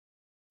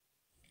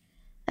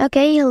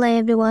Okay, hello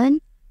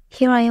everyone.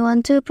 Here I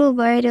want to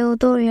provide a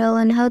tutorial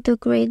on how to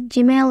create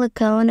Gmail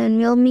account on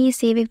Realme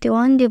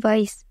C51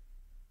 device.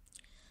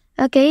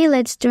 Okay,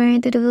 let's turn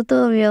to the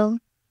tutorial.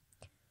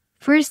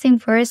 First thing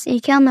first,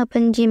 you can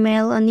open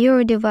Gmail on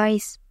your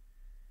device.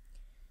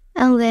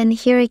 And then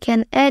here you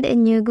can add a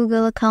new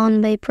Google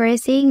account by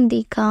pressing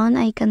the account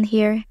icon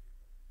here.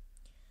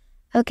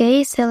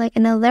 Okay, select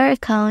another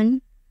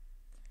account.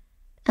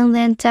 And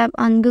then tap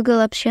on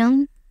Google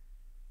option.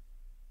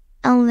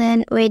 And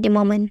then wait a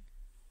moment.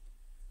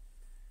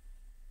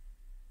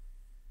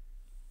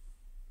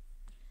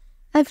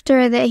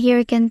 After that, here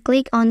you can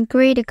click on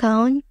create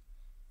account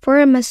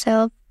for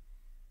myself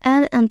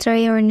and enter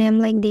your name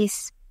like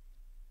this.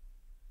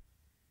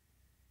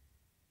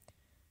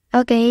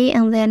 Okay,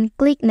 and then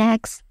click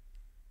next.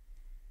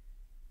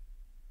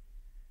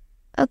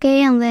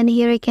 Okay, and then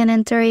here you can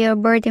enter your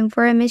birth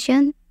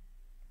information.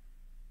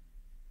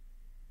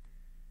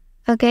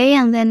 Okay,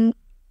 and then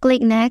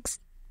click next.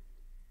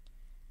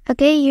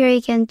 Okay, here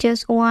you can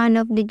choose one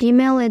of the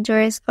Gmail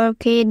address or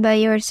create by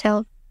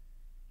yourself.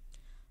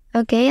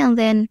 Okay, and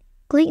then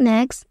click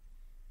next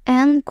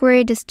and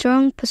create a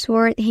strong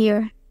password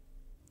here.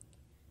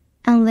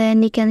 And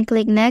then you can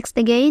click next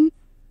again.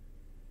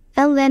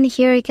 And then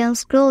here you can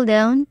scroll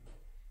down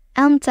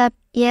and tap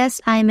yes,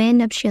 I'm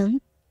in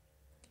option.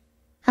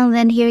 And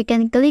then here you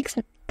can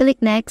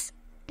click next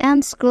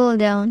and scroll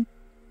down.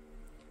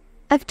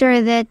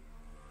 After that,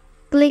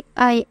 click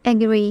I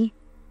agree.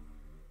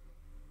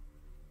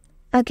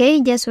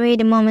 Okay, just wait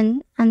a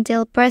moment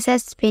until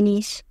process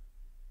finish.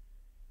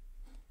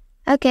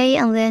 Okay,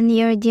 and then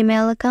your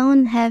Gmail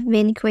account have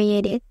been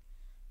created.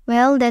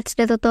 Well, that's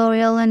the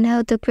tutorial on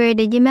how to create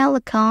a Gmail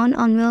account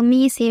on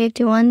Realme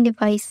C51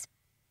 device.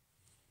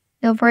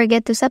 Don't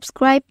forget to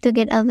subscribe to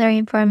get other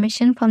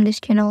information from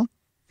this channel.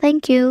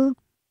 Thank you.